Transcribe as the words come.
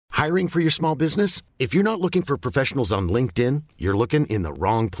Hiring for your small business? If you're not looking for professionals on LinkedIn, you're looking in the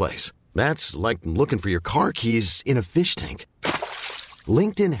wrong place. That's like looking for your car keys in a fish tank.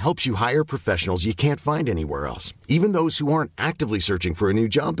 LinkedIn helps you hire professionals you can't find anywhere else, even those who aren't actively searching for a new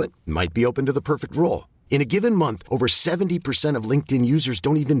job but might be open to the perfect role. In a given month, over 70% of LinkedIn users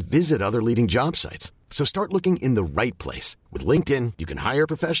don't even visit other leading job sites. So start looking in the right place. With LinkedIn, you can hire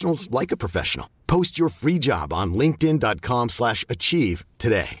professionals like a professional. Post your free job on linkedin.com/achieve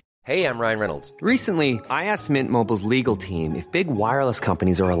today. Hey, I'm Ryan Reynolds. Recently, I asked Mint Mobile's legal team if big wireless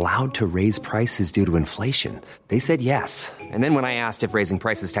companies are allowed to raise prices due to inflation. They said yes. And then when I asked if raising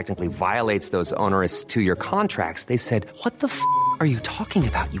prices technically violates those onerous two-year contracts, they said, what the f*** are you talking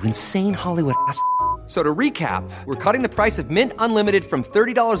about, you insane Hollywood ass f- So to recap, we're cutting the price of Mint Unlimited from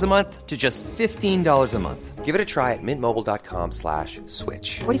 $30 a month to just $15 a month. Give it a try at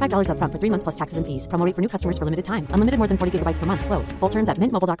mintmobile.com/switch. $45 up front for 3 months plus taxes and fees. Promo rate for new customers for limited time. Unlimited more than 40 gigabytes per month. Slows full terms at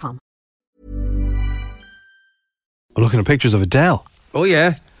mintmobile.com. I'm looking at pictures of Adele. Oh,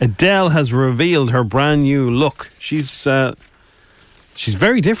 yeah. Adele has revealed her brand new look. She's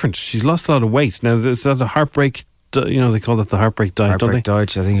very different. She's lost a lot of weight. Now, there's that heartbreak, they call it the heartbreak diet, don't they? Heartbreak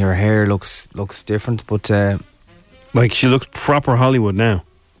diet. I think her hair looks different, but... like, she looks proper Hollywood now.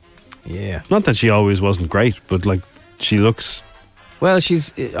 Yeah. Not that she always wasn't great, but, like, she looks... Well, I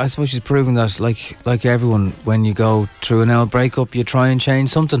suppose she's proving that, like everyone, when you go through an old breakup, you try and change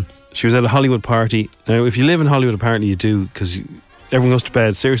something. She was at a Hollywood party. Now, if you live in Hollywood, apparently you do, because everyone goes to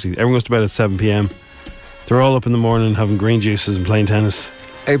bed, seriously, everyone goes to bed at 7 p.m. They're all up in the morning having green juices and playing tennis.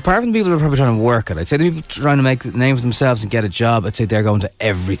 Apart from the people who are probably trying to work it, I'd say the people trying to make names for themselves and get a job, I'd say they're going to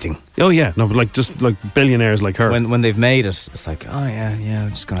everything. Oh, yeah. No, but just billionaires like her. When they've made it, it's like, oh, yeah,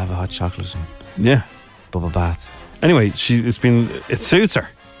 I'm just going to have a hot chocolate and bubble bath. Anyway, it suits her.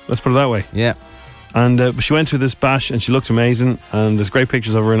 Let's put it that way. Yeah. And she went to this bash and she looked amazing, and there's great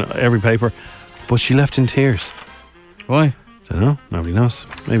pictures of her in every paper, but she left in tears. Why? I don't know. Nobody knows.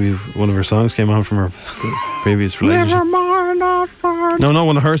 Maybe one of her songs came on from her previous relationship. Never mind, No, not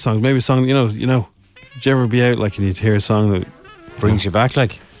one of her songs. Maybe a song, you know. Did you ever be out like and you'd hear a song that brings you back,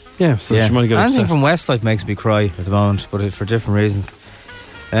 like? Yeah, so she might get upset. Anything from Westlife makes me cry at the moment, but for different reasons.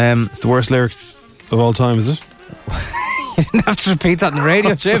 It's the worst lyrics of all time, is it? You didn't have to repeat that on the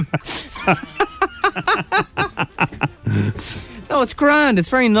radio, Jim. No, it's grand. It's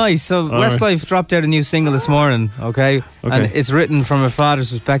very nice. So Westlife dropped out a new single this morning, okay? And it's written from a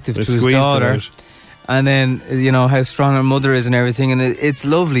father's perspective to his daughter. And then, how strong her mother is and everything. And it's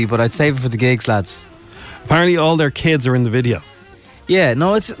lovely, but I'd save it for the gigs, lads. Apparently all their kids are in the video. Yeah,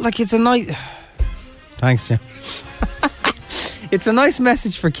 no, it's a nice... Thanks, Jim. It's a nice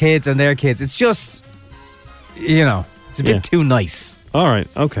message for kids and their kids. It's just, it's a bit too nice. All right,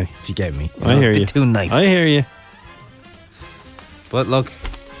 okay. If you get me. I hear you. It's a bit too nice. I hear you. But look,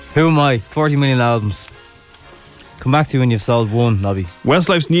 who am I? 40 million albums. Come back to you when you've sold one, Nobby.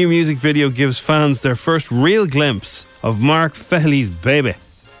 Westlife's new music video gives fans their first real glimpse of Mark Fehely's baby.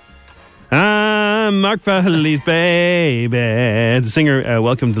 I'm Mark Fehely's baby. The singer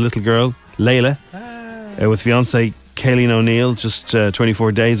welcomed the little girl, Layla, with fiancée Kayleen O'Neill just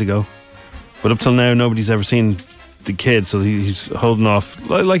 24 days ago. But up till now, nobody's ever seen the kid, so he's holding off,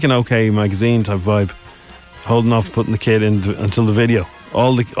 like an OK magazine type vibe, holding off putting the kid in until the video.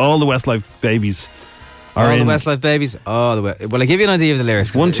 All the Westlife babies are in. All the Westlife babies? Well, I give you an idea of the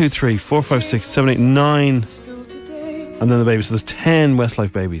lyrics. 1, 2, 3, 4, 5, 6, 7, 8, 9, and then the babies. So there's 10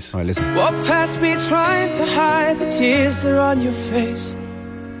 Westlife babies. All right, listen. Walk past me trying to hide the tears that are on your face.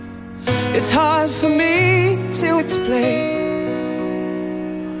 It's hard for me to explain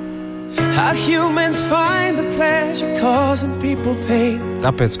how humans find the pleasure causing people pain.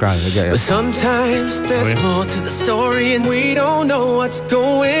 That bit's grand, I get it. But sometimes there's more to the story, and we don't know what's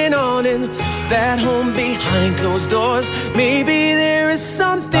going on in that home behind closed doors. Maybe there is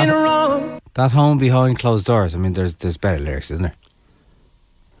something wrong. That home behind closed doors. I mean, there's better lyrics, isn't there?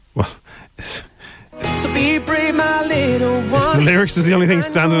 Well, so be brave, my little one. The lyrics is the only thing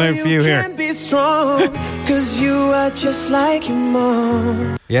standing out for you here. Be strong, 'cause you are just like your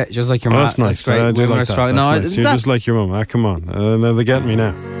mom. Yeah, just like your mom. That's nice. That's great. I do like that. That's nice. You're just like your mum. Come on. Now they're getting me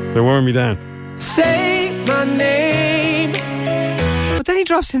now. They're wearing me down. Say my name. But then he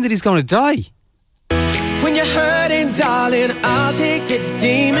drops in that he's going to die. When you're hurting, darling, I'll take your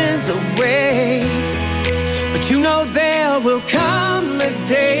demons away. But there will come a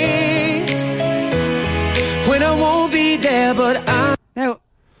day when I won't be there, but I... Now,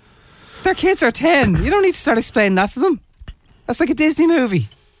 their kids are 10. You don't need to start explaining that to them. That's like a Disney movie.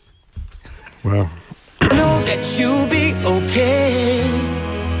 Well, I know that you'll be okay,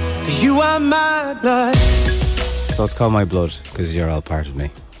 'cause you are my blood. So it's called My Blood, because you're all part of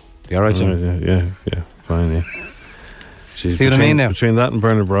me. Be all right, Jim. Yeah, fine, yeah. She's See what I mean now? Between that and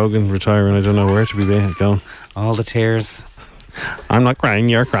Bernard Brogan retiring, I don't know where to be going. All the tears. I'm not crying,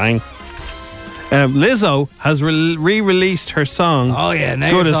 you're crying. Lizzo has re-released her song Oh yeah,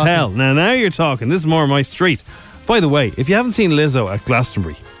 now Good you're as talking. Hell. Now you're talking. This is more my street. By the way, if you haven't seen Lizzo at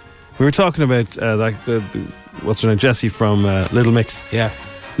Glastonbury, we were talking about what's her name, Jessie from Little Mix. Yeah.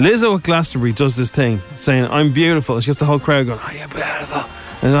 Lizzo at Glastonbury does this thing saying, I'm beautiful. And she gets the whole crowd going, oh, you're beautiful.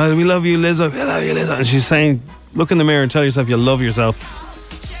 And we love you, Lizzo. We love you, Lizzo. And she's saying, look in the mirror and tell yourself you love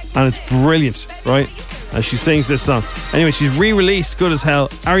yourself. And it's brilliant, right? And she sings this song. Anyway, she's re-released Good as Hell.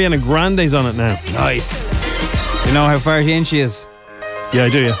 Ariana Grande's on it now. Nice. You know how far in she is? Yeah, I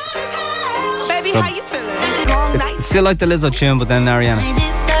do, yeah. Baby, how you feeling? Long night. It's still like the Lizzo tune, but then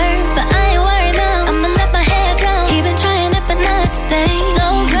Ariana.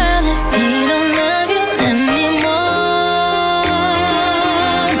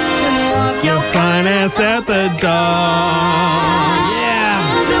 Finance at the door.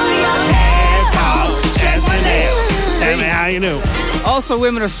 Tell me how you do. Also,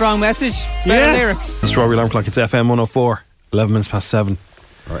 Women Are Strong message. Better lyrics. The Strawberry Alarm Clock, it's FM 104, 11 minutes past 7.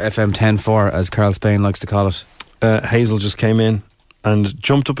 Or FM 10-4, as Carl Spain likes to call it. Hazel just came in and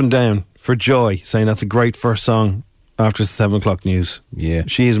jumped up and down for joy, saying that's a great first song after the 7 o'clock news. Yeah.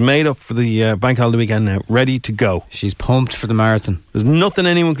 She is made up for the bank holiday weekend now, ready to go. She's pumped for the marathon. There's nothing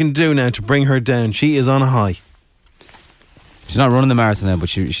anyone can do now to bring her down. She is on a high. She's not running the marathon now, but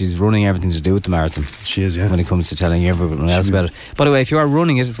she's running everything to do with the marathon. She is, yeah. When it comes to telling everyone else about it. By the way, if you are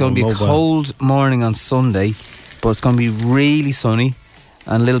running it, it's going to be a cold morning on Sunday, but it's going to be really sunny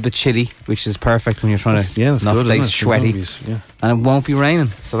and a little bit chilly, which is perfect when you're trying to not stay sweaty. And it won't be raining,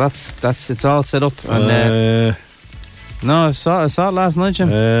 so that's it's all set up. And no, I saw it last night, Jim.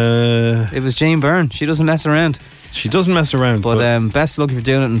 It was Jane Byrne. She doesn't mess around. She doesn't mess around. But best of luck if you're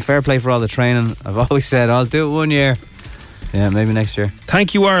doing it, and fair play for all the training. I've always said I'll do it 1 year. Yeah, maybe next year.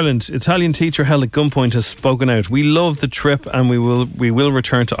 Thank you, Ireland. Italian teacher held at gunpoint has spoken out. We love the trip and we will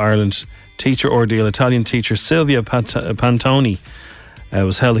return to Ireland. Teacher ordeal. Italian teacher Silvia Pantoni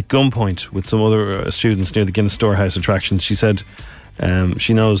was held at gunpoint with some other students near the Guinness Storehouse attraction. She said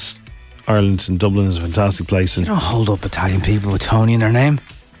she knows Ireland and Dublin is a fantastic place. You don't hold up Italian people with Tony in their name.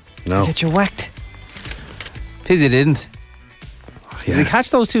 No. You get you whacked. Pity they didn't. Yeah. Did they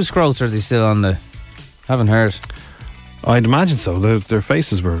catch those two scroats, or are they still on the... Haven't heard. I'd imagine so. Their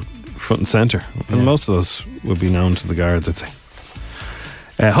faces were front and centre. Yeah. And most of those would be known to the guards, I'd say.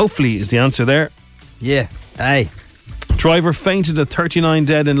 Hopefully is the answer there. Yeah. Aye. Driver fainted at 39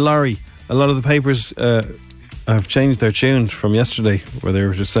 dead in lorry. A lot of the papers have changed their tune from yesterday, where they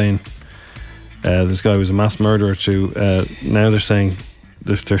were just saying this guy was a mass murderer to now they're saying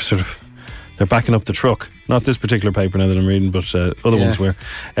they're backing up the truck. Not this particular paper now that I'm reading, but other ones were.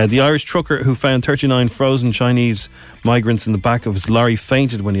 The Irish trucker who found 39 frozen Chinese migrants in the back of his lorry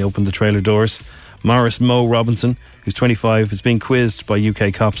fainted when he opened the trailer doors. Morris Mo Robinson, who's 25, is being quizzed by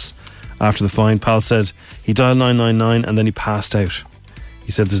UK cops after the find. Pal said he dialed 999 and then he passed out.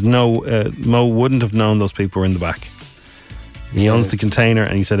 He said there's Mo wouldn't have known those people were in the back. He owns the container,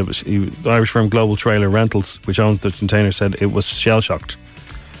 and he said the Irish firm Global Trailer Rentals, which owns the container, said it was shell-shocked.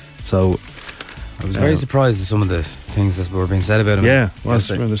 So I was very surprised at some of the things that were being said about him. Yeah, this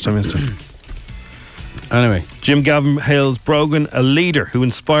time yesterday. Anyway, Jim Gavin hails Brogan a leader who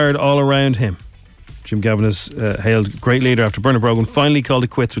inspired all around him. Jim Gavin is hailed great leader after Bernard Brogan finally called it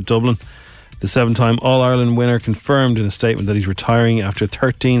quits with Dublin. The 7-time All-Ireland winner confirmed in a statement that he's retiring after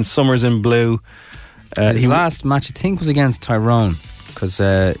 13 summers in blue. His last match, I think, was against Tyrone, because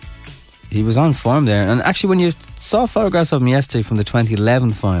he was on form there. And actually, when you saw photographs of him yesterday from the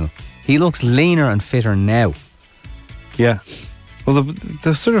 2011 final, he looks leaner and fitter now. Yeah. Well,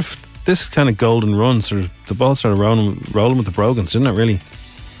 the sort of this kind of golden run, sort of the ball started rolling with the Brogans, didn't it? Really?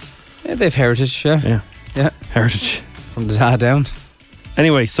 Yeah, they've heritage. Yeah. Heritage from the dad down.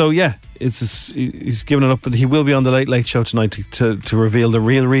 Anyway, so yeah, he's given it up, but he will be on the Late Show tonight to reveal the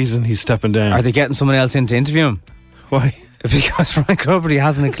real reason he's stepping down. Are they getting someone else in to interview him? Why? Because Ryan Cubberty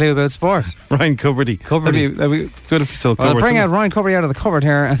hasn't a clue about sport. Ryan Cubberty. That'd be good if he still covered. I'll bring out Ryan Cubberty out of the cupboard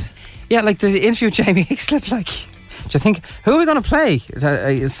here. And yeah, like the interview with Jamie Hickslip, like, do you think, who are we going to play?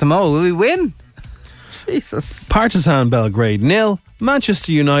 Samoa, will we win? Jesus. Partizan Belgrade 0,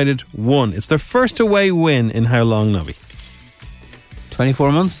 Manchester United 1. It's their first away win in how long, Nobby?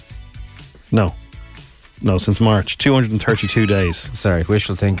 24 months? No, since March. 232 days. Sorry,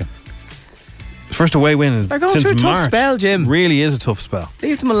 wishful thinking. First away win They're going since through a March. tough spell, Jim. Really is a tough spell.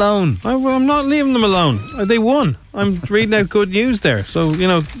 Leave them alone. I'm not leaving them alone. They won. I'm reading out good news there. So,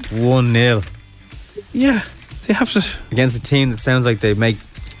 1-0. Yeah, they have to. Against a team that sounds like they make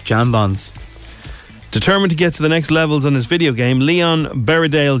jambons. Determined to get to the next levels on his video game, Leon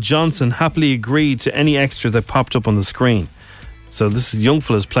Berridale Johnson happily agreed to any extra that popped up on the screen. So this young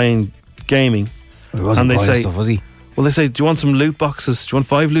fella's playing gaming. He wasn't and they say, stuff, was he? Well, they say, do you want some loot boxes? Do you want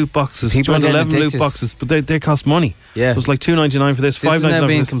 5 loot boxes? People do you want 11 addicted. loot boxes? But they cost money. Yeah. So it's like $2.99 for this, $5.99 is now for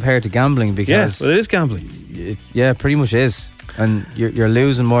being this. compared to gambling because Yes, well, it is gambling. Yeah, pretty much is. And you're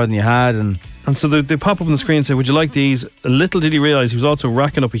losing more than you had. And so they pop up on the screen and say, would you like these? Little did he realise he was also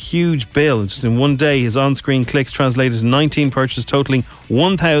racking up a huge bill. Just in one day, his on-screen clicks translated to 19 purchases totalling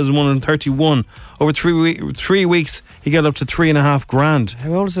 $1,131. Over 3 weeks, he got up to $3,500.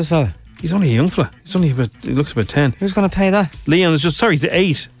 how old is this fella? He's only a young fella. He looks about 10. Who's going to pay that? Leon is he's 8.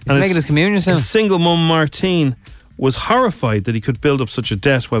 He's making his communion soon. His single mum, Martine, was horrified that he could build up such a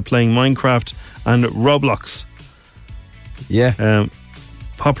debt while playing Minecraft and Roblox. Yeah.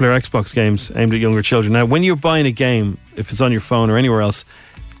 Popular Xbox games aimed at younger children. Now, when you're buying a game, if it's on your phone or anywhere else,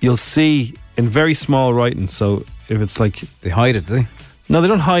 you'll see in very small writing. So if it's like... They hide it, do they? No, they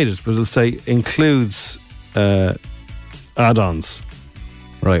don't hide it, but it'll say includes add-ons.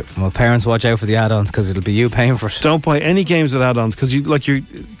 Right. Well, parents, watch out for the add-ons because it'll be you paying for it. Don't buy any games with add-ons because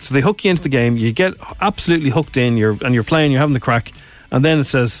so they hook you into the game. You get absolutely hooked in. You're playing. You're having the crack, and then it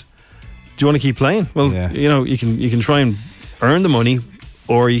says, "Do you want to keep playing?" Well, Yeah. you can try and earn the money,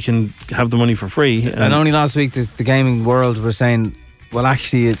 or you can have the money for free. And only last week, the gaming world were saying, well,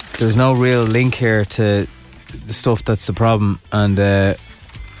 actually, there's no real link here to the stuff that's the problem, and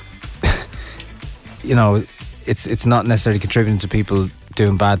it's not necessarily contributing to people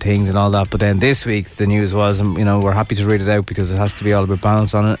doing bad things and all that. But then this week the news was, we're happy to read it out because it has to be all about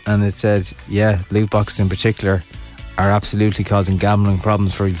balance on it, and it said, yeah, loot boxes in particular are absolutely causing gambling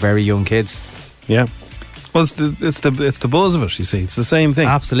problems for very young kids. Yeah. Well, it's the buzz of it. You see, it's the same thing.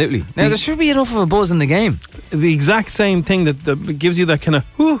 Absolutely. Now there should be enough of a buzz in the game. The exact same thing that gives you that kind of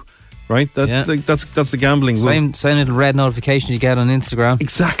whoo, right? That's the gambling. Same little red notification you get on Instagram.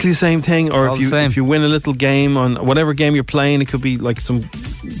 Exactly the same thing. Or if you win a little game on whatever game you're playing, it could be like some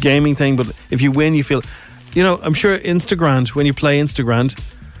gaming thing. But if you win, you feel, I'm sure Instagram, when you play Instagram,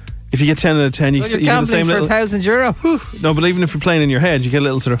 if you get 10 out of 10, you get the same for little €1,000. whew. No, but even if you're playing in your head, you get a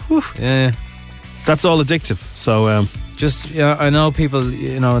little sort of whew. Yeah. That's all addictive. So I know people,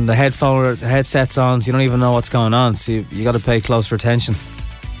 in the headsets on, so you don't even know what's going on. So you got to pay closer attention.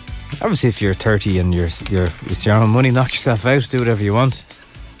 Obviously, if you're 30 and it's your own money, knock yourself out, do whatever you want.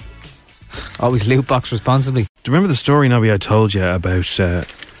 Always loot box responsibly. Do you remember the story, Nobby, I told you about?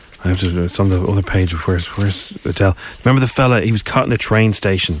 It's on the other page. Where's Adele? Remember the fella? He was caught in a train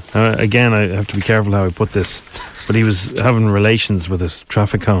station. Again, I have to be careful how I put this, but he was having relations with a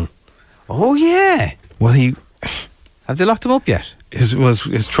traffic cone. Oh yeah. Well, have they locked him up yet?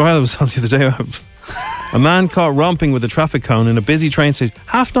 His trial was on the other day. A man caught romping with a traffic cone in a busy train station,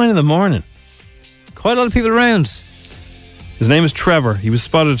 9:30 a.m. Quite a lot of people around. His name is Trevor. He was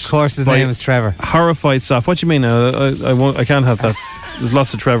spotted. Of course, his name is Trevor. Horrified staff. What do you mean? I can't have that. There's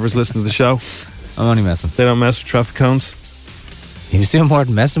lots of Trevors listening to the show. I'm only messing. They don't mess with traffic cones. He was doing more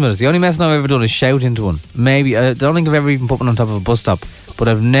than messing with us. The only messing I've ever done is shout into one. Maybe I don't think I've ever even put one on top of a bus stop, but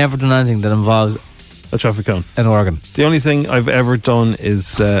I've never done anything that involves a traffic cone, an organ. The only thing I've ever done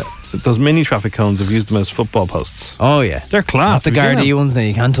is those mini traffic cones. I've used them as football posts. Oh yeah, they're class. Not the Gardaí ones now.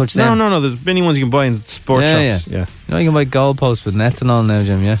 You can't touch them. No. There's mini ones you can buy in sports shops. Yeah. You can buy goal posts with nets and all now,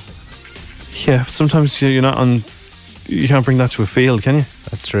 Jim. Yeah. Yeah. Sometimes you're not on. You can't bring that to a field, can you?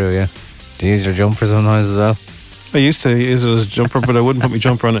 That's true. Yeah. Do you use your jumper sometimes as well? I used to use it as a jumper, but I wouldn't put my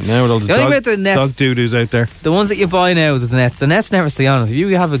jumper on it now with all the dog doo-doos out there. The ones that you buy now with the nets never stay on it. If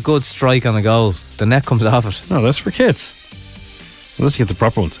you have a good strike on a goal, the net comes off it. No, that's for kids. Unless you get the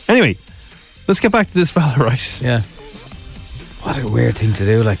proper ones. Anyway, let's get back to this fella, right? Yeah. What a weird thing to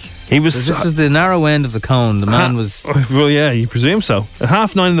do, like. This was the narrow end of the cone. The man was... Well, yeah, you presume so. At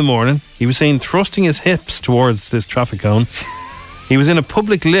 9:30 a.m, he was seen thrusting his hips towards this traffic cone. He was in a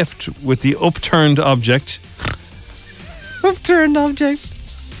public lift with the upturned object. Upturned object.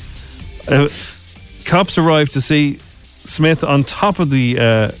 Cops arrived to see Smith on top of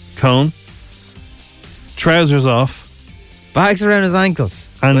the cone, trousers off, bags around his ankles,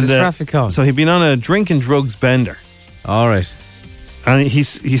 and with his traffic cone. So he'd been on a drink and drugs bender. All right. And he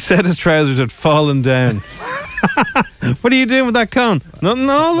said his trousers had fallen down. What are you doing with that cone? No,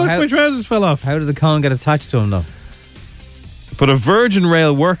 look, my trousers fell off. How did the cone get attached to him, though? But a Virgin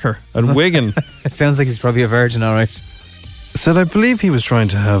Rail worker at Wigan. It sounds like he's probably a virgin, all right. Said, I believe he was trying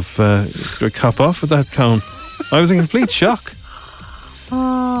to have a cop off with that cone. I was in complete shock.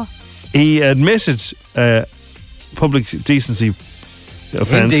 He admitted public decency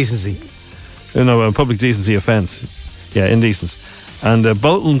offence. Indecency. No, a public decency offence. Yeah, indecence. And a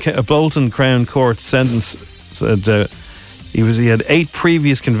Bolton Crown Court sentence said he had 8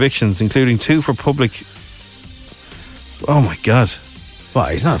 previous convictions, including 2 for public. Oh my God!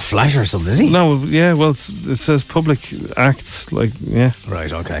 What? He's not a flasher or something, is he? No, yeah. Well, it says public acts, like yeah.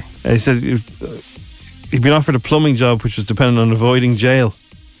 Right. Okay. He said he'd been offered a plumbing job, which was dependent on avoiding jail.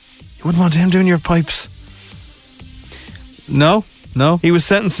 You wouldn't want him doing your pipes. No. He was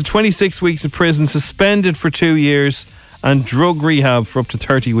sentenced to 26 weeks of prison, suspended for 2 years, and drug rehab for up to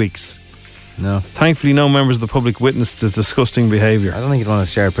 30 weeks. No. Thankfully, no members of the public witnessed the disgusting behaviour. I don't think you'd want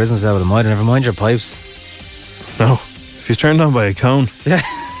to share a prison cell with him either. Never mind your pipes. No. If he's turned on by a cone. Yeah.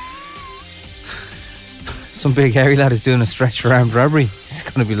 Some big hairy lad is doing a stretch for armed robbery. He's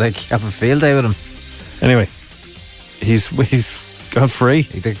going to be like, have a field day with him. Anyway, he's got free.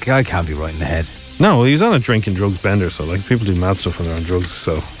 The guy can't be right in the head. No, he was on a drink and drugs bender, so like people do mad stuff when they're on drugs,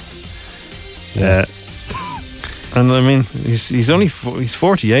 so yeah. And I mean, he's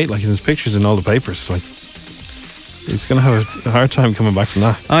 48, like in his pictures in all the papers. Like he's going to have a hard time coming back from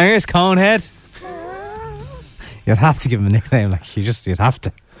that. Oh, here's Conehead. You'd have to give him a nickname, like you'd have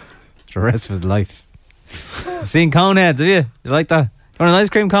to for the rest of his life. You've seen Coneheads, have you? You like that? You want an ice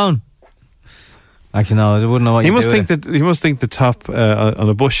cream cone? Actually, no, I wouldn't know what he must think that. He must think the top on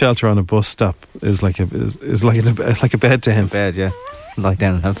a bus shelter on a bus stop is like a bed to him. Bed, yeah. Lie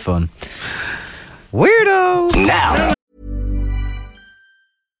down and have fun. Weirdo. Now.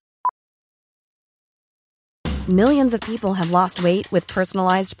 Millions of people have lost weight with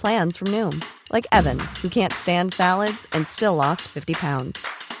personalized plans from Noom. Like Evan, who can't stand salads and still lost 50 pounds.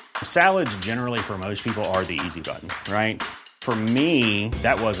 Salads generally for most people are the easy button, right? For me,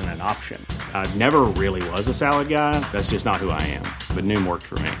 that wasn't an option. I never really was a salad guy. That's just not who I am. But Noom worked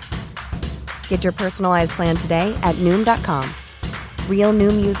for me. Get your personalized plan today at Noom.com. Real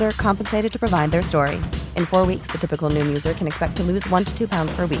Noom user compensated to provide their story. In 4 weeks, the typical Noom user can expect to lose 1 to 2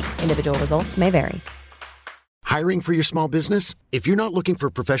 pounds per week. Individual results may vary. Hiring for your small business? If you're not looking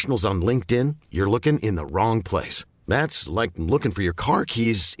for professionals on LinkedIn, you're looking in the wrong place. That's like looking for your car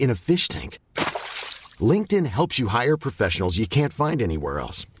keys in a fish tank. LinkedIn helps you hire professionals you can't find anywhere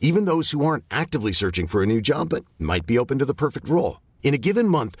else, even those who aren't actively searching for a new job but might be open to the perfect role. In a given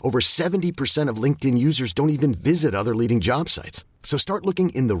month, over 70% of LinkedIn users don't even visit other leading job sites. So start looking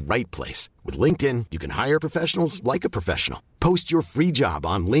in the right place. With LinkedIn, you can hire professionals like a professional. Post your free job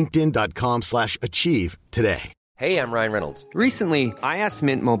on linkedin.com/achieve today. Hey, I'm Ryan Reynolds. Recently, I asked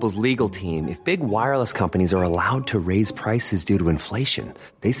Mint Mobile's legal team if big wireless companies are allowed to raise prices due to inflation.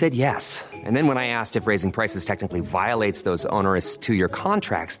 They said yes. And then when I asked if raising prices technically violates those onerous 2-year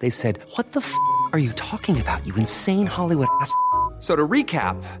contracts, they said, what the f*** are you talking about, you insane Hollywood ass f- So to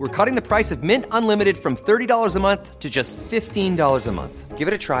recap, we're cutting the price of Mint Unlimited from $30 a month to just $15 a month. Give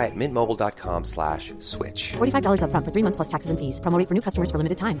it a try at mintmobile.com/switch. $45 up front for 3 months plus taxes and fees. Promo rate for new customers for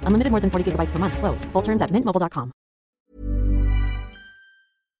limited time. Unlimited more than 40 gigabytes per month. Slows full terms at mintmobile.com.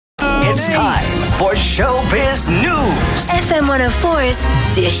 It's time for Showbiz News. FM 104's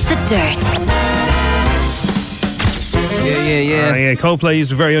Dish the Dirt. Yeah. Coldplay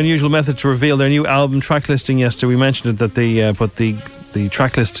used a very unusual method to reveal their new album track listing yesterday. We mentioned it that they put the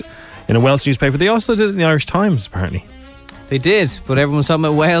track list in a Welsh newspaper. They also did it in the Irish Times, apparently. They did, but everyone's talking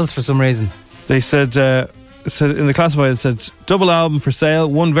about Wales for some reason. They said in the classified, it said double album for sale,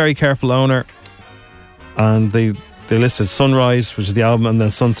 one very careful owner, and they listed Sunrise, which is the album, and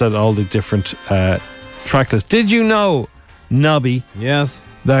then Sunset, all the different track lists. Did you know, Nobby? Yes.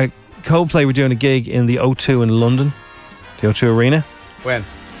 That Coldplay were doing a gig in the O2 in London, the O2 Arena. When?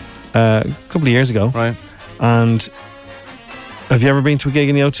 A couple of years ago. Right. And have you ever been to a gig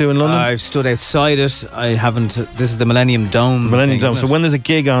in the O2 in London? I've stood outside it. I haven't. This is the Millennium Dome. The Millennium Dome. So when there's a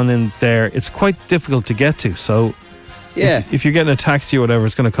gig on in there, it's quite difficult to get to. So yeah, if you're getting a taxi or whatever,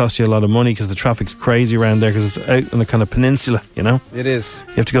 it's going to cost you a lot of money because the traffic's crazy around there because it's out on a kind of peninsula, you know? It is.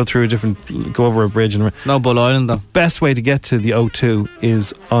 You have to go through go over a bridge. No Bull Island though. The best way to get to the O2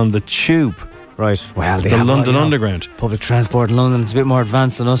 is on the tube. Right. Well, they the have London Underground. Public transport in London is a bit more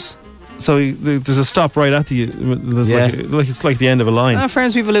advanced than us. So there's a stop right at the... it's like the end of a line.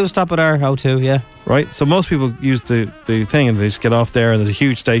 Friends people who stop at our O2, yeah. Right? So most people use the thing and they just get off there and there's a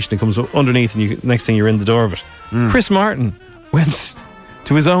huge station that comes underneath and next thing you're in the door of it. Chris Martin went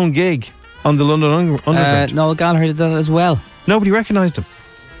to his own gig on the London Underground. Noel Gallagher did that as well. Nobody recognised him.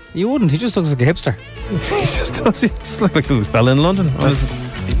 You wouldn't. He just looks like a hipster. He just looks like a fella in London. With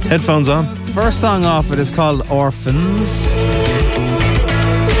headphones on. First song off it is called Orphans.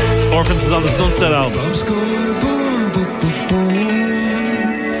 Orphans is on the Sunset album.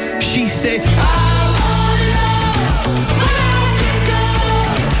 She said,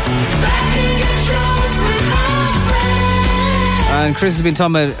 And Chris has been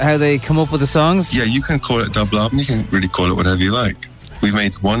talking about how they come up with the songs. Yeah, you can call it a double album. You can really call it whatever you like. We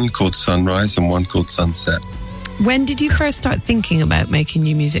made one called Sunrise and one called Sunset. When did you first start thinking about making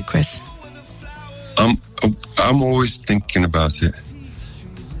new music, Chris? I'm always thinking about it.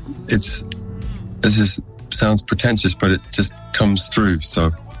 This sounds pretentious, but it just comes through.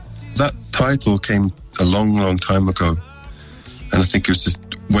 So that title came a long, long time ago, and I think it was just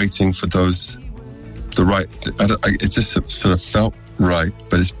waiting for it just sort of felt right,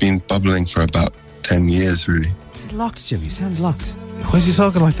 but it's been bubbling for about 10 years, really. Locked, Jim. You sound locked. Why is he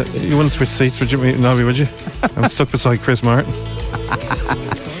talking like that? You want to switch seats with Jimmy Nobby, would you? I'm stuck beside Chris Martin.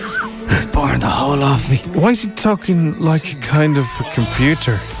 He's boring the whole off me. Why is he talking like a kind of a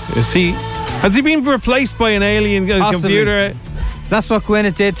computer? Has he been replaced by an alien computer? That's what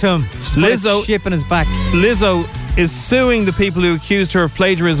Gwyneth did to him. Lizzo, ship in his back. Lizzo is suing the people who accused her of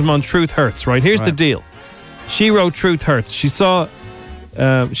plagiarism on Truth Hurts. Right, here's the deal. She wrote Truth Hurts. She saw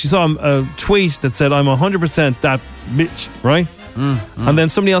a tweet that said, "I'm 100% that bitch," right? And then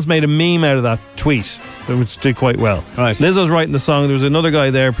somebody else made a meme out of that tweet, which did quite well. Right. Lizzo's writing the song. There was another guy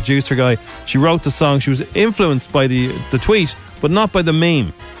there, producer guy. She wrote the song. She was influenced by the tweet, but not by the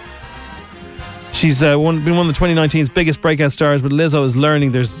meme. She's been one of the 2019's biggest breakout stars, but Lizzo is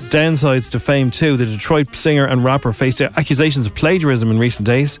learning there's downsides to fame too. The Detroit singer and rapper faced accusations of plagiarism in recent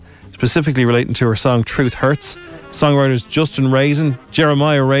days, specifically relating to her song Truth Hurts. Songwriters Justin Raisin,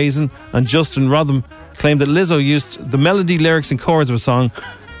 Jeremiah Raisin and Justin Rotham claimed that Lizzo used the melody, lyrics and chords of a song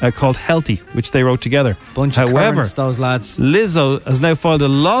called Healthy, which they wrote together. However, those lads. Lizzo has now filed a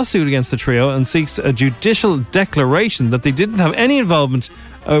lawsuit against the trio and seeks a judicial declaration that they didn't have any involvement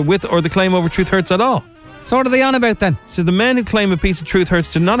with or the claim over Truth Hurts at all. So what are they on about then? So the men who claim a piece of Truth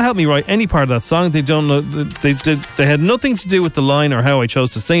Hurts did not help me write any part of that song. They don't know. They had nothing to do with the line or how I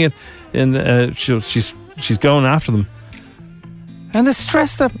chose to sing it. And she's going after them. And the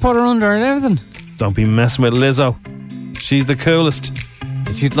stress that put her under and everything. Don't be messing with Lizzo. She's the coolest.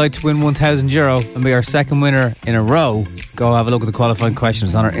 If you'd like to win €1,000 and be our second winner in a row, go have a look at the qualifying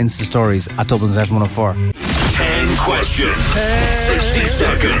questions on our Insta stories at Dublin's F104. 10 questions, 60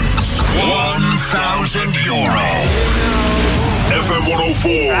 seconds, €1,000. FM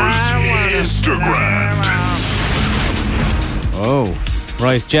 104's Instagram. Oh,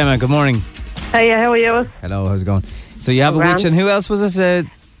 right, Gemma, good morning. Hey, how are you? Hello, how's it going? So you have a witch, and who else was it?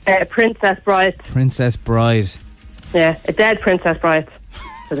 Princess Bride. Princess Bride. Yeah, a dead Princess Bride,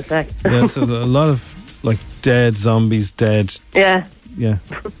 for the sec. Yeah, so a lot of like dead zombies, dead. Yeah.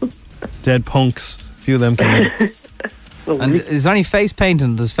 Dead punks. A few of them came in. And is there any face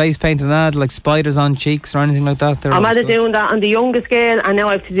painting? Does face painting add like spiders on cheeks or anything like that? I'm either doing that on the youngest girl, and now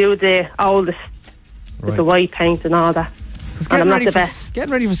I have to do the oldest with the white paint and all that. And I'm not the best.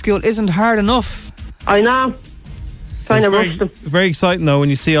 Getting ready for school isn't hard enough. I know. Trying to rush them. Very exciting though when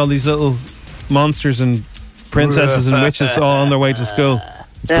you see all these little monsters and princesses and witches all on their way to school.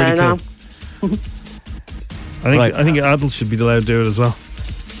 It's pretty cool. I think adults should be allowed to do it as well.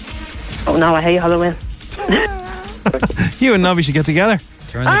 Oh no, I hate Halloween. You and Nobby should get together.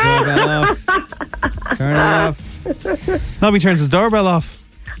 Turn the doorbell off. Turn it off. Nobby turns his doorbell off.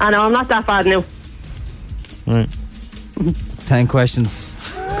 I know, I'm not that bad now. Right. 10 questions.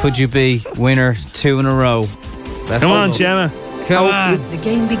 Could you be winner 2 in a row? Come on, Gemma. Come on. The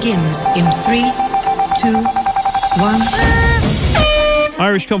game begins in 3, 2, 1.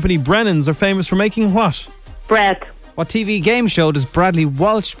 Irish company Brennan's are famous for making what? Bread. What TV game show does Bradley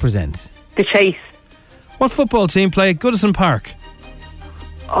Walsh present? The Chase. What football team play at Goodison Park?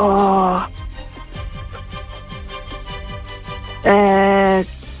 Oh.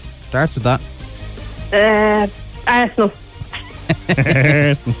 Starts with that. Arsenal.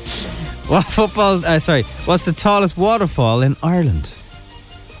 What's the tallest waterfall in Ireland?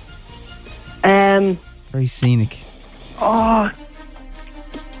 Very scenic. Howard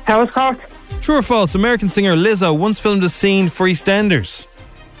Court. True or false? American singer Lizzo once filmed a scene for EastEnders.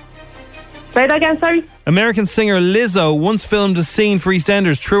 Say that again, sorry? American singer Lizzo once filmed a scene for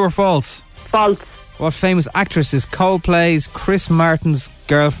EastEnders. True or false? False. What famous actress is Coldplay's Chris Martin's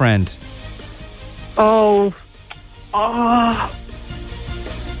girlfriend? I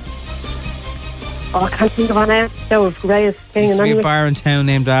can't think of her name. That was greatest thing. Used to be a bar in town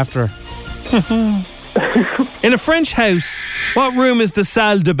named after her. In a French house, what room is the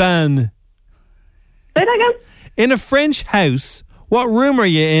salle de bain? Say that again? In a French house, what room are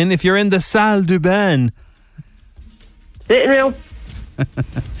you in if you're in the salle de bain? Sitting room.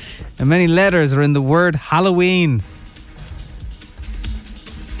 How many letters are in the word Halloween?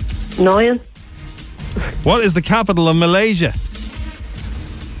 9. What is the capital of Malaysia?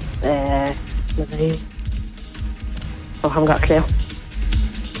 Malaysia. I haven't got a clue.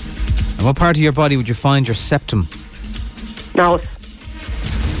 And what part of your body would you find your septum? Nose.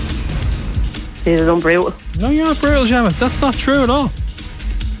 Jesus, I'm brutal. No, you're not brutal, Gemma. That's not true at all.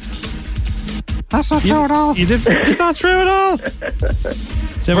 That's not true at all. It's not true at all.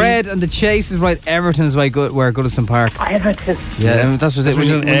 Bread and the Chase is right. Everton is right. Where Goodison Park. Everton. Yeah, that was it.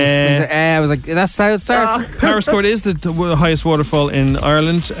 I was like, that's how it starts. Powerscourt is the highest waterfall in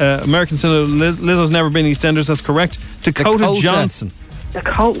Ireland. American Cinema. Lizzo's never been EastEnders. That's correct. Dakota Johnson.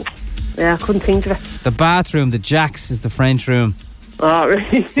 Dakota. Yeah, I couldn't think of it. The bathroom, the Jacks, is the French room. Oh,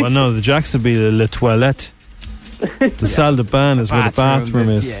 really? Well, no, the Jacks would be the Le Toilette. The salle de bain is where the bathroom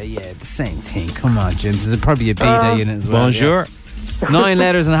is. Yeah, the same thing. Come on, Jim. There's probably a B-day in it as well. Bonjour. Yeah. 9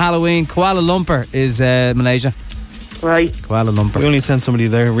 letters on Halloween. Kuala Lumpur is Malaysia. Right. Kuala Lumpur. We only sent somebody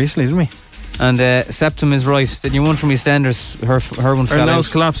there recently, didn't we? And septum is right. Then you won from EastEnders. Her one fell out. Her nose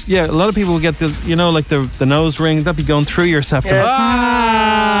collapsed. Yeah, a lot of people will get the nose ring. That'd be going through your septum.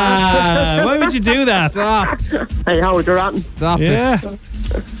 Yeah. Why would you do that? Stop. Hey, how are you rotten? Stop it.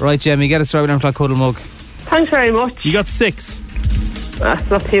 Right, Jamie, get us started with our cuddle mug. Thanks very much. You got 6. That's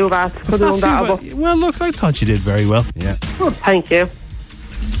not too bad. Could have done that. Well, look, I thought you did very well. Yeah. Oh, thank you.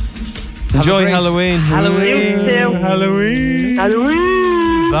 Enjoy Halloween. You too. Halloween.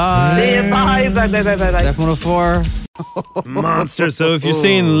 Bye. See you. Bye. F104. Monsters. So if you're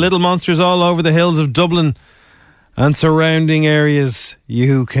seeing little monsters all over the hills of Dublin and surrounding areas,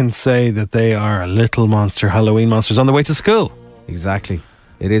 you can say that they are little monster Halloween monsters on the way to school. Exactly.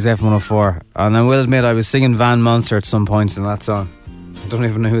 It is F104. And I will admit, I was singing Van Monster at some points in that song. I don't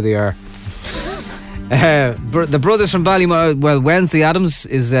even know who they are. The brothers from Ballymore. Well, Wednesday Adams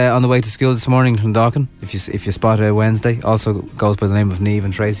is on the way to school this morning from Dawkin. If you spot Wednesday, also goes by the name of Niamh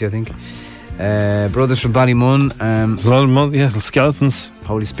and Tracy, I think. Brothers from Ballymun. There's a lot of the skeletons.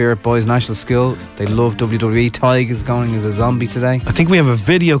 Holy Spirit Boys National School. They love WWE. Tig is going as a zombie today. I think we have a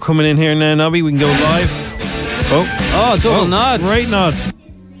video coming in here now, Nobby. We can go live. Double nod. Great nod.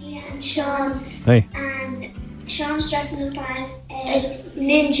 And Sean. Hey. And Sean's dressing up as a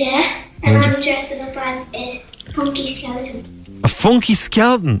ninja. And I'm dressing up as a funky skeleton. A funky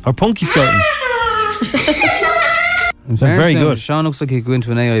skeleton? Or punky skeleton? Very good. Sean looks like he'd go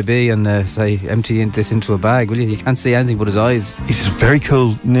into an AIB and say, empty this into a bag, will you? You can't see anything but his eyes. He's a very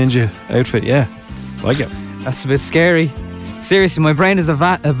cool ninja outfit, yeah. Like it. That's a bit scary. Seriously, my brain is a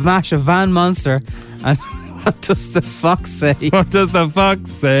mash of Van Monster. And what does the fox say? What does the fox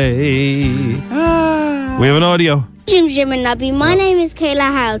say? We have an audio. Jim and Nobby. My name is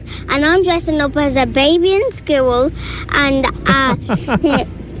Kayla Howard, and I'm dressing up as a baby in school and a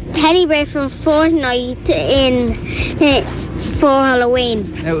teddy bear from Fortnite for Halloween.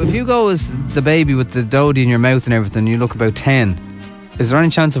 Now, if you go as the baby with the dodie in your mouth and everything, you look about 10. Is there any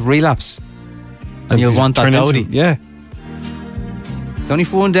chance of relapse? And you'll want that dodie? Yeah. It's only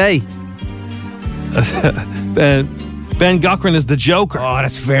for one day. Ben Gochran is the Joker. Oh,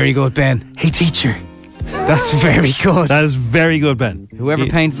 that's very good, Ben. Hey, teacher. That's very good. That is very good, Ben. Whoever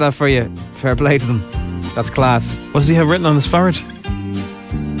painted that for you, fair play to them. That's class. What does he have written on his forehead?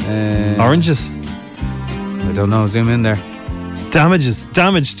 Oranges. I don't know. Zoom in there.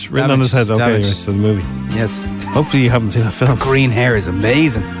 Damaged written on his head. Okay, it's the movie. Yes. Hopefully you haven't seen that film. Green hair is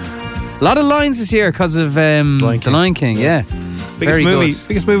amazing. A lot of lines this year because of The Lion King. Yeah.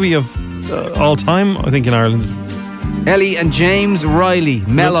 Biggest movie of all time, I think, in Ireland. Ellie and James Riley,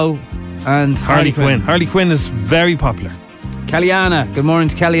 Mello, and Harley Quinn. Harley Quinn is very popular. Kellyanna, good morning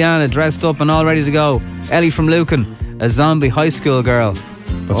to Kellyanna, dressed up and all ready to go. Ellie from Lucan, a zombie high school girl.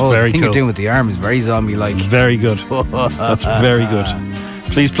 That's very the thing cool. you're doing with the arm is very zombie-like. Very good. That's very good.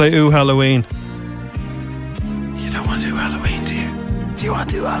 Please play Ooh Halloween. You don't want to do Halloween, do you? Do you want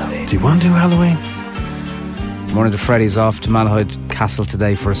to do Halloween? Do you want to do Halloween? Morning to Freddy's off to Malahide Castle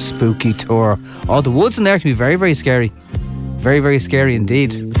today for a spooky tour. Oh, the woods in there can be very, very scary. Very, very scary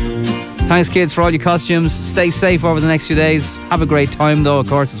indeed. Thanks, kids, for all your costumes. Stay safe over the next few days. Have a great time, though, of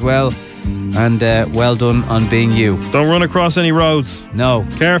course, as well. And well done on being you. Don't run across any roads. No.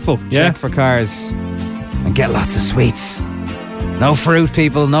 Careful, yeah? Check for cars. And get lots of sweets. No fruit,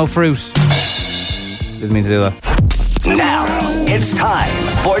 people, no fruit. Didn't mean to do that. Now, it's time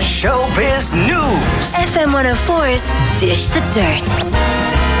for Showbiz News. FM 104's Dish the Dirt.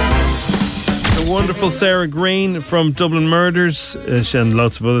 The wonderful Sarah Green from Dublin Murders and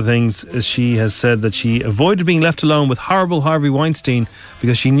lots of other things. She has said that she avoided being left alone with horrible Harvey Weinstein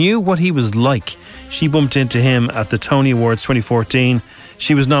because she knew what he was like. She bumped into him at the Tony Awards 2014.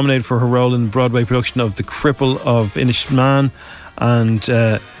 She was nominated for her role in the Broadway production of The Cripple of Inishmaan, and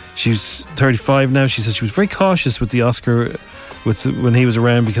she's 35 now. She said she was very cautious with the Oscar when he was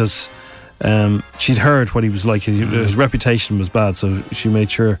around because she'd heard what he was like. His reputation was bad, so she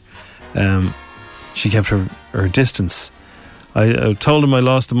made sure she kept her distance. I told him I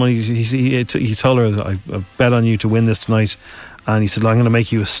lost the money. He told her, I bet on you to win this tonight. And he said, I'm going to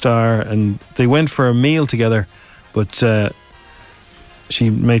make you a star. And they went for a meal together, but she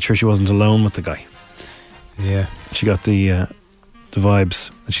made sure she wasn't alone with the guy. Yeah. She got the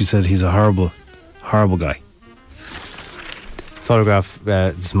vibes. And she said he's a horrible, horrible guy. Photograph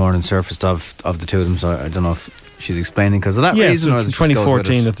this morning surfaced of the two of them, so I don't know if she's explaining because of that reason. Or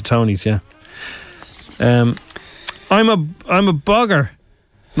 2014 at the Tonys, yeah. I'm a bogger.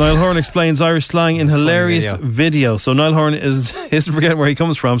 Niall Horan explains Irish slang in hilarious video. So Niall Horan isn't forgetting where he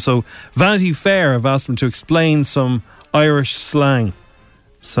comes from. So Vanity Fair have asked him to explain some Irish slang.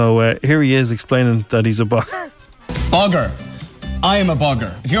 So here he is explaining that he's a bogger. Bogger. I am a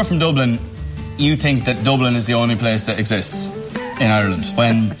bogger. If you're from Dublin, you think that Dublin is the only place that exists in Ireland.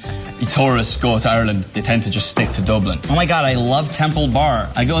 When tourists go to Ireland, they tend to just stick to Dublin. Oh my God, I love Temple Bar.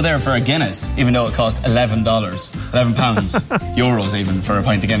 I go there for a Guinness, even though it costs £11, euros even, for a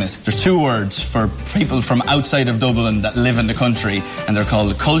pint of Guinness. There's two words for people from outside of Dublin that live in the country, and they're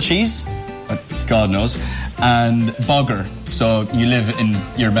called culchies, but God knows, and bogger. So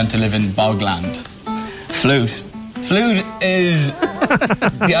you're meant to live in bogland. Flute. Flute is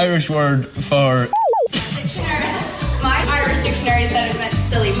the Irish word for... My Irish dictionary said it meant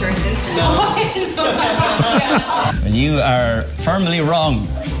silly person, so You are firmly wrong,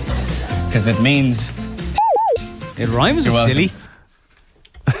 because it means... It rhymes with silly.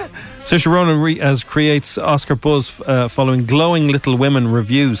 Saoirse Ronan creates Oscar buzz following glowing Little Women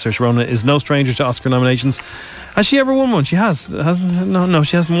reviews. Saoirse Ronan is no stranger to Oscar nominations. Has she ever won one? She has. No,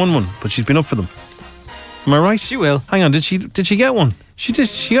 she hasn't won one, but she's been up for them. Am I right? She will. Hang on, did she get one? She did.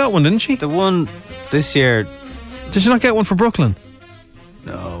 She got one, didn't she? The one this year. Did she not get one for Brooklyn?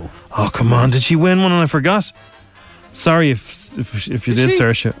 No. Oh, come on. Did she win one and I forgot? Sorry if you did,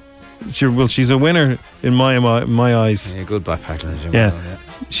 Saoirse. She's a winner in my eyes. Yeah, good Black Panther. Yeah.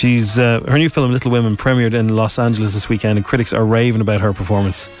 She's her new film Little Women premiered in Los Angeles this weekend, and critics are raving about her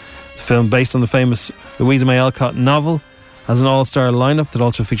performance. The film, based on the famous Louisa May Alcott novel, has an all-star lineup that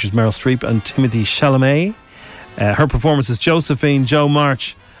also features Meryl Streep and Timothée Chalamet. Her performance as Josephine Jo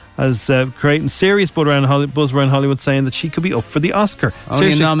March has creating serious buzz around Hollywood, saying that she could be up for the Oscar.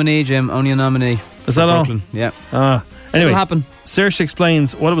 Only a nominee, Jim. Only a nominee. Is that all? Yeah. Anyway, it'll happen. Saoirse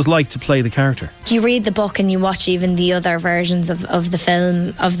explains what it was like to play the character. You read the book and you watch even the other versions of the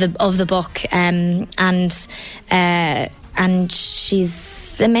film of the book, and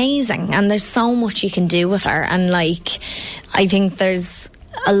she's amazing. And there's so much you can do with her. And I think there's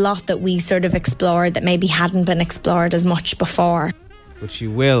a lot that we sort of explored that maybe hadn't been explored as much before. But she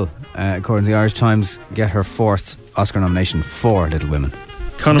will, according to the Irish Times, get her fourth Oscar nomination for Little Women.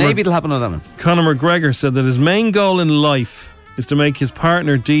 Maybe it'll happen on that one. Conor McGregor said that his main goal in life is to make his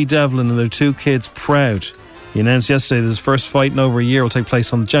partner Dee Devlin and their two kids proud. He announced yesterday that his first fight in over a year will take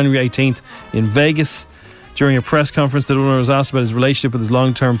place on January 18th in Vegas. During a press conference, the winner was asked about his relationship with his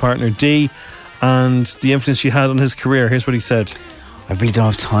long-term partner Dee and the influence she had on his career. Here's what he said. I really don't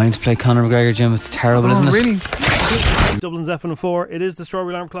have time to play Conor McGregor, Jim. It's terrible, isn't it? Really? Dublin's F104. It is the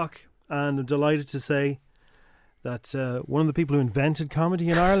Strawberry Alarm Clock, and I'm delighted to say that one of the people who invented comedy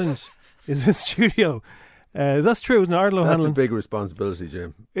in Ireland is in studio. That's true, isn't it? Ardal O'Hanlon. That's a big responsibility,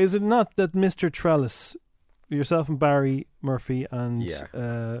 Jim. Is it not that Mr. Trellis, yourself and Barry Murphy and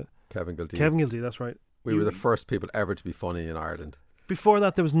Kevin Gilty. Kevin Gilty, that's right. We were the first people ever to be funny in Ireland. Before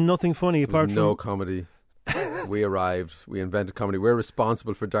that, there was nothing funny apart from... no comedy. We arrived, we invented comedy. We're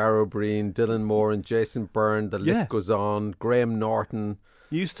responsible for Dara O'Brien, Dylan Moore and Jason Byrne. The list goes on. Graham Norton.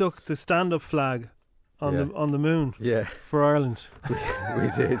 You stuck the stand-up flag on the moon for Ireland.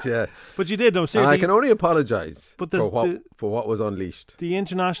 We did, yeah. But you did, though, seriously. And I can only apologise for what was unleashed. The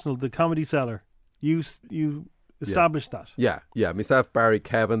International, the Comedy Cellar, you established that. Yeah. Myself, Barry,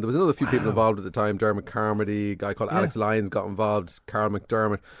 Kevin. There was another few people involved at the time. Dermot Carmody, a guy called Alex Lyons got involved. Carl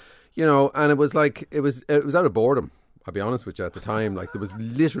McDermott. You know, and it was like it was out of boredom. I'll be honest with you. At the time, there was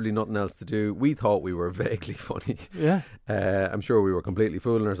literally nothing else to do. We thought we were vaguely funny. Yeah, I'm sure we were completely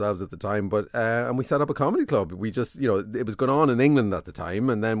fooling ourselves at the time. But and we set up a comedy club. We just, it was going on in England at the time,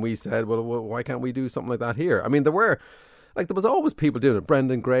 and then we said, well, why can't we do something like that here? I mean, there was always people doing it.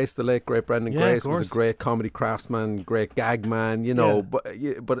 Brendan Grace, the late great Brendan Grace, was a great comedy craftsman, great gag man, but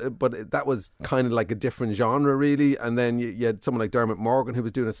that was kind of like a different genre, really. And then you had someone like Dermot Morgan who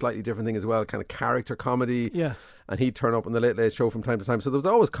was doing a slightly different thing as well, kind of character comedy. Yeah. And he'd turn up on the Late Late Show from time to time. So there was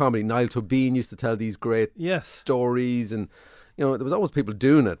always comedy. Niall Tobin used to tell these great stories, and there was always people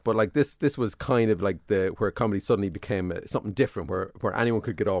doing it, but like this was kind of like where comedy suddenly became something different, where anyone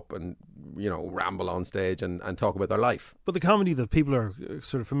could get up and ramble on stage and talk about their life. But the comedy that people are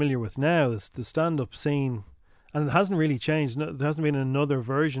sort of familiar with now is the stand-up scene, and it hasn't really changed. No, there hasn't been another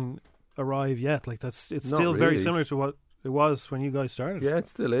version arrive yet. Like it's still very similar to what it was when you guys started. Yeah, it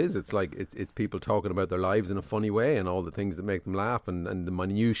still is. It's like it's people talking about their lives in a funny way and all the things that make them laugh and the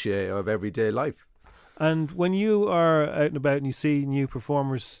minutiae of everyday life. And when you are out and about and you see new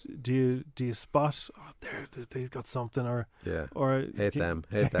performers, do you spot they've got something or hate them.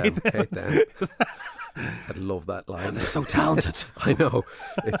 I love that line. They're so talented. I know,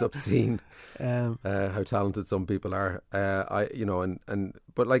 it's obscene how talented some people are.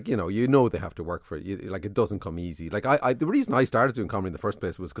 But like they have to work for it. Like it doesn't come easy. Like the reason I started doing comedy in the first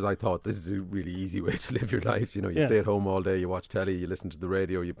place was because I thought this is a really easy way to live your life. You stay at home all day, you watch telly, you listen to the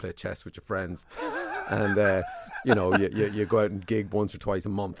radio, you play chess with your friends, and you go out and gig once or twice a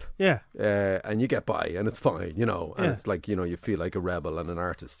month. Yeah. And you get by, and it's fine. And it's like you feel like a rebel and an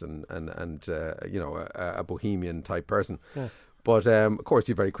artist and a bohemian type person. Yeah. But of course,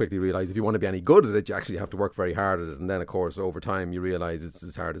 you very quickly realise if you want to be any good at it, you actually have to work very hard at it. And then, of course, over time, you realise it's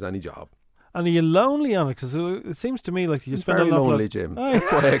as hard as any job. And are you lonely on it? Because it seems to me like you spend very a lot lonely, Jim.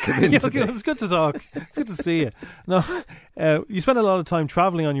 That's why I came in today. It's good to talk. It's good to see you. No, you spend a lot of time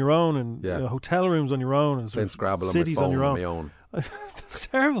travelling on your own and hotel rooms on your own and playing Scrabble cities on your my own. That's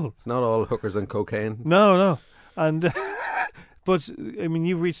terrible. It's not all hookers and cocaine. No. And but I mean,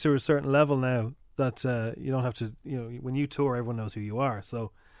 you've reached to a certain level now that you don't have to. When you tour, everyone knows who you are.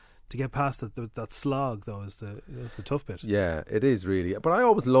 So to get past that slog, though, is the tough bit. Yeah, it is really. But I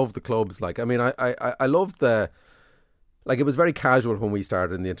always loved the clubs. Like, I mean, I loved the. Like, it was very casual when we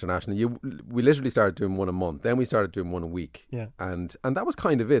started in the International. We literally started doing one a month. Then we started doing one a week. Yeah. And that was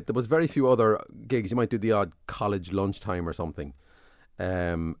kind of it. There was very few other gigs. You might do the odd college lunchtime or something.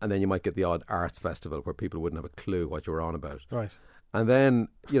 And then you might get the odd arts festival where people wouldn't have a clue what you were on about. Right. And then,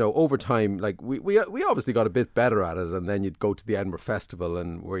 over time, like we obviously got a bit better at it, and then you'd go to the Edinburgh Festival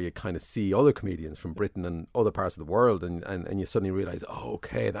and where you kind of see other comedians from Britain and other parts of the world, and you suddenly realise, oh,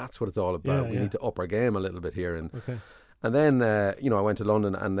 okay, that's what it's all about. We need to up our game a little bit here. And then, I went to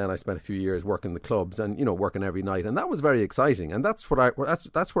London, and then I spent a few years working the clubs and, working every night, and that was very exciting. And that's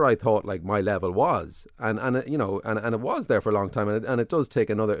where I thought like my level was, and it was there for a long time, and it does take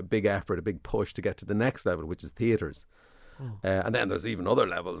another big effort, a big push to get to the next level, which is theatres. And then there's even other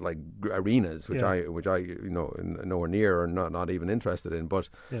levels like arenas, which I nowhere near or not even interested in. But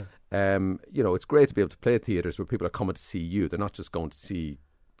it's great to be able to play theatres where people are coming to see you. They're not just going to see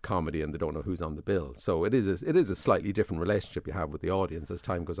comedy and they don't know who's on the bill. So it is a slightly different relationship you have with the audience as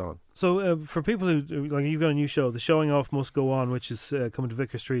time goes on. So for people who like, you've got a new show, The Showing Off Must Go On, which is coming to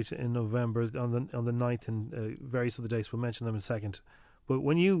Vicar Street in November on the 9th, and various other dates. We'll mention them in a second. But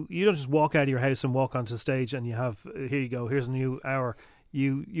when you don't just walk out of your house and walk onto stage and you have, here you go, here's a new hour.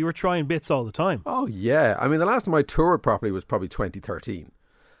 You were trying bits all the time. Oh yeah, I mean the last time I toured properly was probably 2013,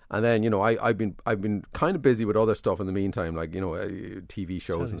 and then I've been kind of busy with other stuff in the meantime, like TV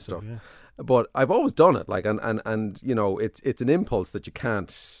shows and stuff. Yeah. But I've always done it, like and it's an impulse that you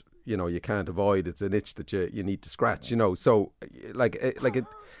can't avoid. It's an itch that you need to scratch. So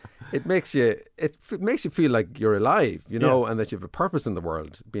it makes you feel like you're alive, and that you have a purpose in the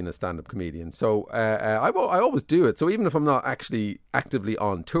world, being a stand-up comedian. So I always do it. So even if I'm not actually actively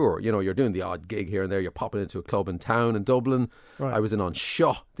on tour, you're doing the odd gig here and there. You're popping into a club in town in Dublin. Right. I was in on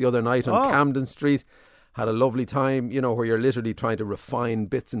Shaw the other night on Camden Street. Had a lovely time, where you're literally trying to refine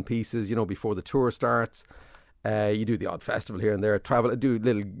bits and pieces, before the tour starts. You do the odd festival here and there, do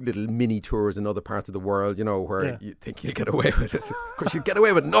little mini tours in other parts of the world, where you think you'll get away with it. Of course, you get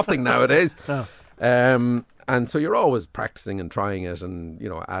away with nothing nowadays. No. And so you're always practicing and trying it and,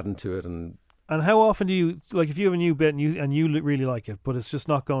 adding to it. And how often do you, like if you have a new bit and you really like it, but it's just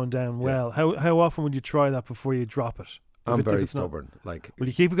not going down well, how often would you try that before you drop it? I'm very stubborn. Will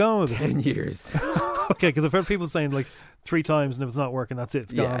you keep going with 10 years. Okay, because I've heard people saying like 3 times and if it's not working, that's it.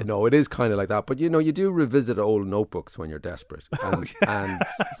 It's gone. Yeah, no, it is kind of like that. But you do revisit old notebooks when you're desperate, and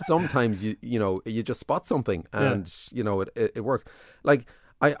sometimes you just spot something, and it works. Like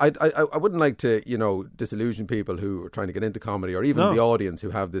I wouldn't like to disillusion people who are trying to get into comedy, or even the audience who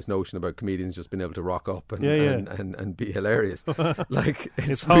have this notion about comedians just being able to rock up and be hilarious. Like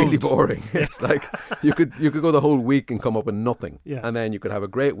it's really boring. It's like you could go the whole week and come up with nothing, and then you could have a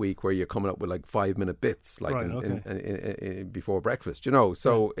great week where you're coming up with like 5-minute bits, like in before breakfast.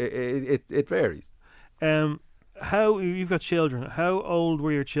 So it varies. How you've got children? How old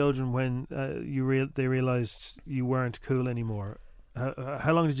were your children when they realised you weren't cool anymore?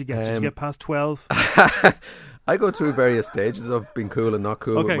 How long did you get? Did you get past 12? I go through various stages of being cool and not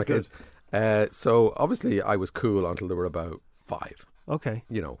cool with my kids. So obviously I was cool until they were about 5. Okay.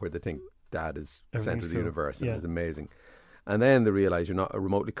 You know, where they think dad is the centre of the cool. universe and is amazing. And then they realise you're not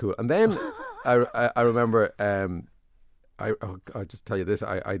remotely cool. And then I remember, I'll just tell you this,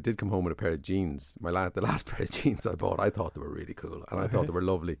 I did come home with a pair of jeans. The last pair of jeans I bought, I thought they were really cool. And I thought they were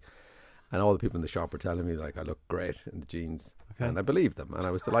lovely. And all the people in the shop were telling me, like, I look great in the jeans. Okay. And I believed them. And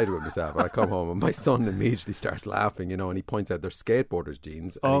I was delighted with myself. And I come home and my son immediately starts laughing, you know, and he points out they're skateboarders'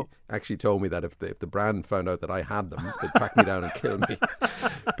 jeans. And he actually told me that if the brand found out that I had them, they'd track me down and kill me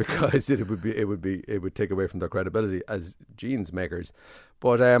because it would take away from their credibility as jeans makers.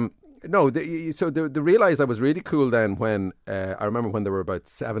 But no, they realised I was really cool then when I remember when they were about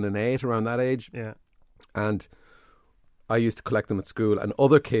 7 and 8, around that age. Yeah. And I used to collect them at school, and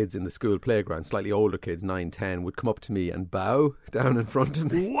other kids in the school playground, slightly older kids, 9, 10, would come up to me and bow down in front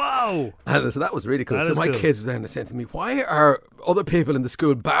of me. Wow! And so that was really cool. That so my cool. kids were then saying to me, "Why are other people in the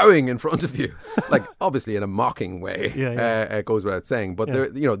school bowing in front of you?" Like, obviously in a mocking way. It goes without saying. But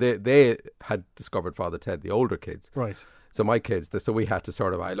they had discovered Father Ted, the older kids. Right. So my kids, so we had to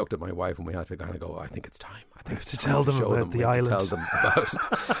I looked at my wife and we had to kind of go, I think it's time. I think it's to time tell them show about them, the island. Tell them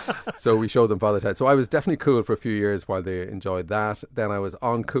about. So we showed them Father Ted. So I was definitely cool for a few years while they enjoyed that. Then I was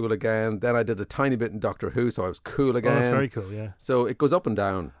uncool again. Then I did a tiny bit in Doctor Who, so I was cool again. Oh, that's very cool, yeah. So it goes up and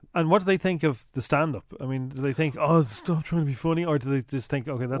down. And what do they think of the stand-up? I mean, do they think, stop trying to be funny? Or do they just think,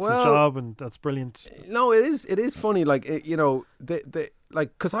 okay, that's his job and that's brilliant? No, it is funny. Like,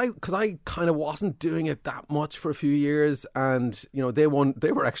 because I kind of wasn't doing it that much for a few years, and you know they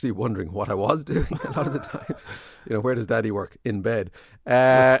were actually wondering what I was doing a lot of the time. You know, where does Daddy work? In bed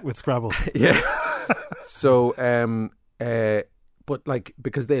with Scrabble. Yeah. So, but like,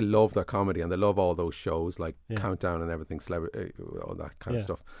 because they love their comedy and they love all those shows like Countdown and everything, celebrity, all that kind of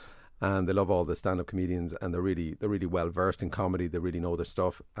stuff. And they love all the stand-up comedians, and they're really well versed in comedy. They really know their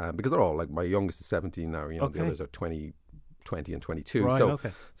stuff, because they're all like, my youngest is 17 now. You know, the others are 20 and 22. Right,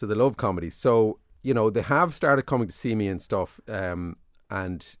 so they love comedy. So, you know, they have started coming to see me and stuff,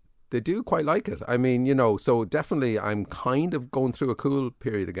 and they do quite like it. I mean, you know, so definitely I'm kind of going through a cool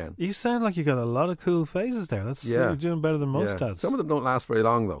period again. You sound like you got a lot of cool phases there. You're doing better than most dads. Some of them don't last very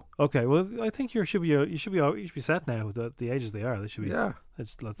long though. Okay, well, I think you should be set now with the ages they are. They should be. Yeah,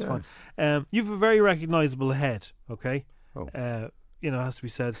 that's fine. You've a very recognisable head. Okay, you know, it has to be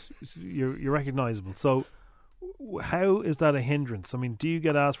said. You're recognisable. So, how is that a hindrance? I mean, do you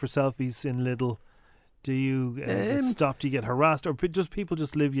get asked for selfies in Lidl? Do you get stopped? Do you get harassed, or people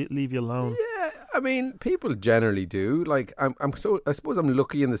just leave you alone? Yeah, I mean, people generally do. Like, I suppose I'm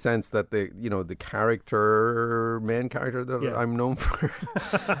lucky in the sense that the main character that I'm known for,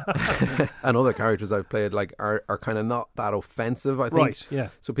 and other characters I've played, like, are kind of not that offensive, I think. Right. Yeah.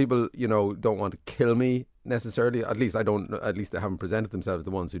 So people, you know, don't want to kill me necessarily. At least they haven't presented themselves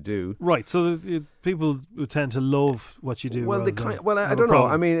the ones who do. Right. So people who tend to love what you do. Well, I don't know.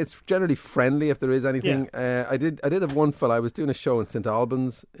 I mean, it's generally friendly if there is anything. Yeah. I did have one fella. I was doing a show in St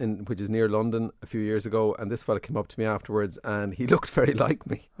Albans, which is near London, a few years ago, and this fella came up to me afterwards, and he looked very like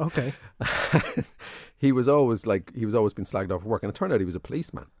me. Okay. he was always been slagged off at work, and it turned out he was a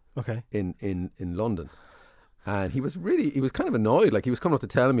policeman. Okay. In London, and he was kind of annoyed. Like, he was coming up to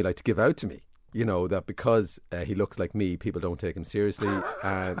tell me, like, to give out to me. You know, that because he looks like me, people don't take him seriously.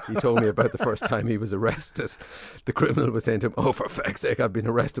 And he told me about the first time he was arrested. The criminal was saying to him, "Oh, for fuck's sake, I've been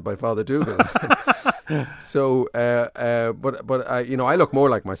arrested by Father Dougal." So, but I, you know, I look more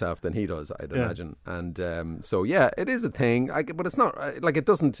like myself than he does, I'd imagine. And so, yeah, it is a thing. But it's not like, it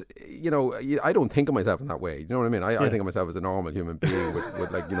doesn't. You know, I don't think of myself in that way. You know what I mean? I think of myself as a normal human being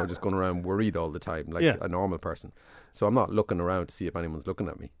with like, you know, just going around worried all the time, like a normal person. So I'm not looking around to see if anyone's looking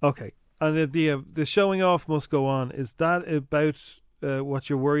at me. Okay. And the showing off must go on. Is that about what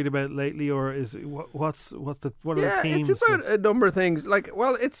you're worried about lately, or is it, what are the themes? It's about a number of things. Like,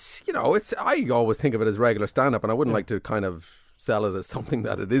 well, it's, you know, I always think of it as regular stand-up, and I wouldn't like to kind of sell it as something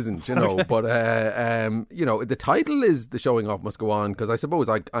that it isn't, you know. Okay. But you know, the title is "The Showing Off Must Go On" because I suppose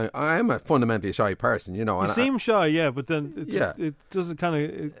I am a fundamentally a shy person, you know. You seem shy, yeah, but then it doesn't kind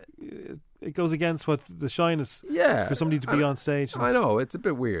of. It goes against what the shyness for somebody to be on stage. I know, it's a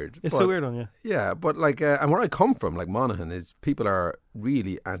bit weird. It's so weird on you. Yeah, but like, and where I come from, like Monaghan, is people are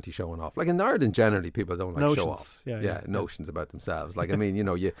really anti-showing off. Like in Ireland, generally, people don't like show off. Yeah, notions about themselves. Like, I mean, you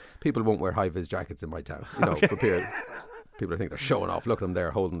know, people won't wear high-vis jackets in my town, you know, for people think they're showing off. Look at them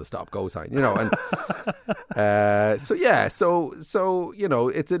there holding the stop go sign, you know. And so you know,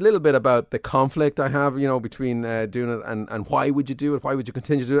 it's a little bit about the conflict I have, you know, between doing it and why would you do it? Why would you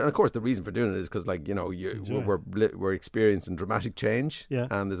continue to do it? And of course, the reason for doing it is because, like, you know, we're experiencing dramatic change,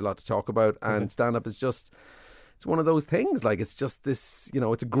 and there's a lot to talk about. And stand up is just, it's one of those things. Like, it's just this, you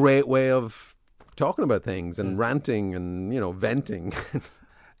know, it's a great way of talking about things and ranting and, you know, venting.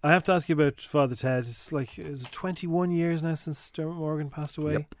 I have to ask you about Father Ted. It's like, is it 21 years now since Dermot Morgan passed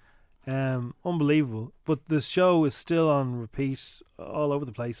away? Yep. Unbelievable. But the show is still on repeat all over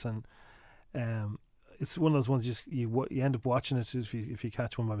the place, and it's one of those ones you end up watching it if you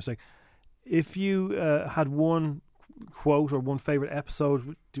catch one by mistake. If you had one quote or one favourite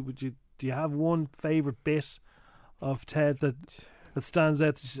episode, do you have one favourite bit of Ted that stands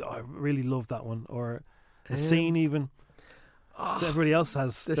out? That I really love that one, or a scene even. Everybody else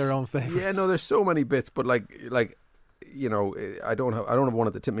has their own favourites. Yeah, no, there's so many bits, but like you know, I don't have one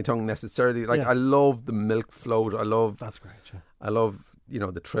at the tip of my tongue necessarily. Like, I love the milk float. That's great. Yeah. I love, you know,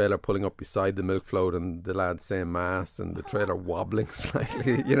 the trailer pulling up beside the milk float and the lads saying mass and the trailer wobbling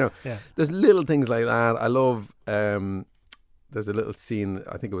slightly. You know, there's little things like that. I love. There's a little scene,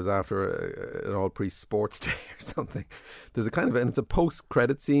 I think it was after an all-priest sports day or something. There's a kind of, and it's a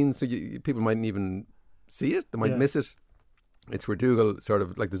post-credit scene, so people mightn't even see it. They might miss it. It's where Dougal sort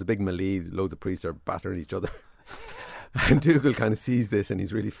of, like, there's a big melee, loads of priests are battering each other. And Dougal kind of sees this and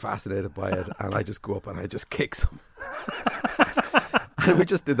he's really fascinated by it. And I just go up and I just kick him. And we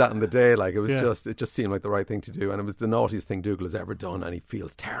just did that in the day. Like, it was it just seemed like the right thing to do. And it was the naughtiest thing Dougal has ever done. And he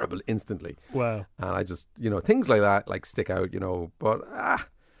feels terrible instantly. Wow. And I just, you know, things like that, like, stick out, you know. But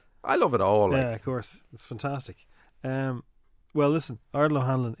I love it all. Yeah, of course. It's fantastic. Well, listen, Ardal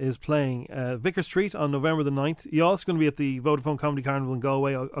O'Hanlon is playing Vicar Street on November the 9th. You're also going to be at the Vodafone Comedy Carnival in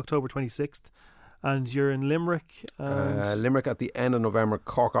Galway, October 26th. And you're in Limerick. Limerick at the end of November,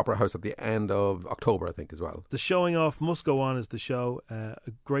 Cork Opera House at the end of October, I think, as well. The Showing Off Must Go On is the show.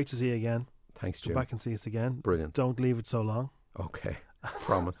 Great to see you again. Thanks, Jim. Go back and see us again. Brilliant. Don't leave it so long. Okay.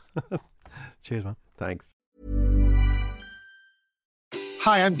 Promise. Cheers, man. Thanks.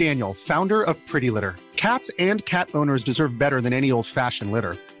 Hi, I'm Daniel, founder of Pretty Litter. Cats and cat owners deserve better than any old-fashioned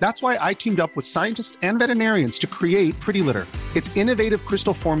litter. That's why I teamed up with scientists and veterinarians to create Pretty Litter. Its innovative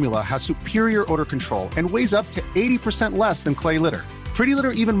crystal formula has superior odor control and weighs up to 80% less than clay litter. Pretty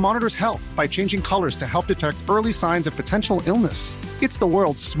Litter even monitors health by changing colors to help detect early signs of potential illness. It's the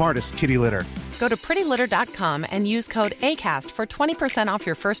world's smartest kitty litter. Go to prettylitter.com and use code ACAST for 20% off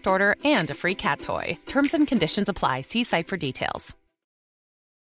your first order and a free cat toy. Terms and conditions apply. See site for details.